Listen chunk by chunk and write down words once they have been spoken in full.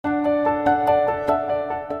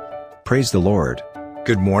Praise the Lord.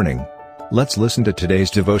 Good morning. Let's listen to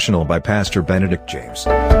today's devotional by Pastor Benedict James.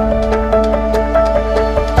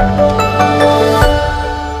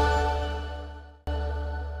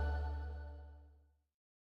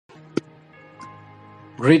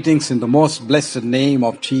 Greetings in the most blessed name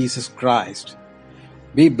of Jesus Christ.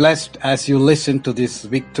 Be blessed as you listen to this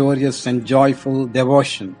victorious and joyful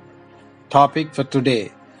devotion. Topic for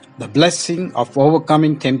today: the blessing of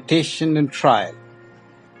overcoming temptation and trial.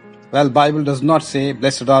 Well, Bible does not say,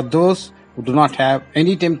 blessed are those who do not have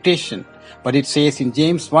any temptation, but it says in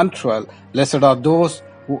James 1:12, blessed are those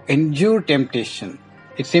who endure temptation.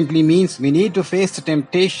 It simply means we need to face the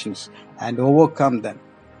temptations and overcome them.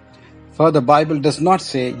 For the Bible does not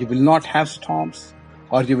say you will not have storms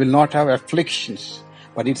or you will not have afflictions,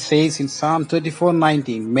 but it says in Psalm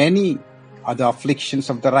 34:19, many are the afflictions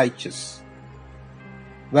of the righteous.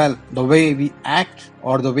 Well, the way we act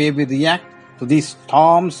or the way we react to these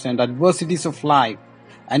storms and adversities of life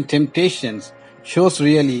and temptations shows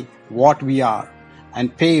really what we are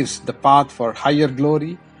and paves the path for higher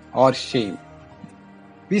glory or shame.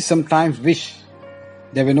 We sometimes wish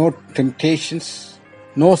there were no temptations,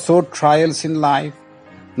 no sore trials in life,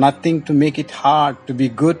 nothing to make it hard to be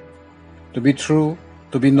good, to be true,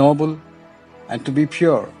 to be noble, and to be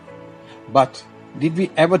pure. But did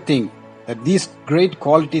we ever think that these great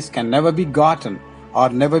qualities can never be gotten or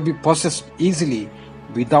never be possessed easily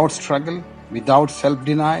without struggle, without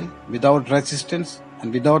self-denial, without resistance,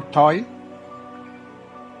 and without toil?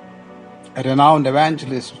 A renowned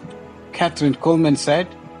evangelist, Catherine Coleman, said,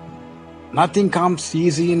 "Nothing comes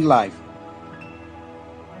easy in life.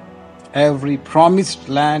 Every promised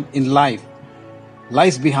land in life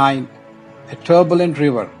lies behind a turbulent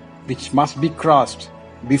river which must be crossed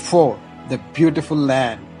before the beautiful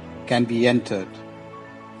land can be entered.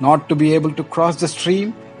 Not to be able to cross the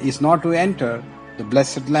stream is not to enter the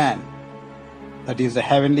blessed land, that is the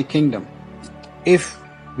heavenly kingdom. If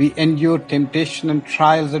we endure temptation and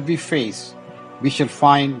trials that we face, we shall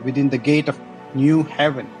find within the gate of new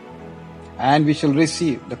heaven, and we shall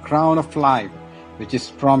receive the crown of life which is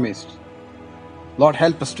promised. Lord,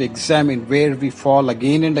 help us to examine where we fall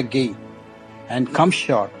again and again and come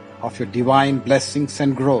short of your divine blessings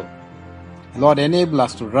and growth. Lord, enable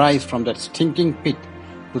us to rise from that stinking pit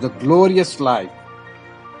to the glorious life,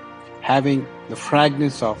 having the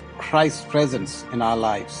fragrance of Christ's presence in our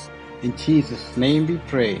lives. In Jesus' name we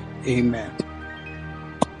pray. Amen.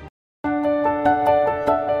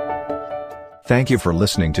 Thank you for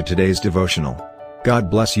listening to today's devotional. God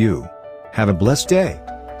bless you. Have a blessed day.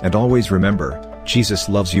 And always remember, Jesus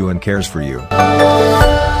loves you and cares for you.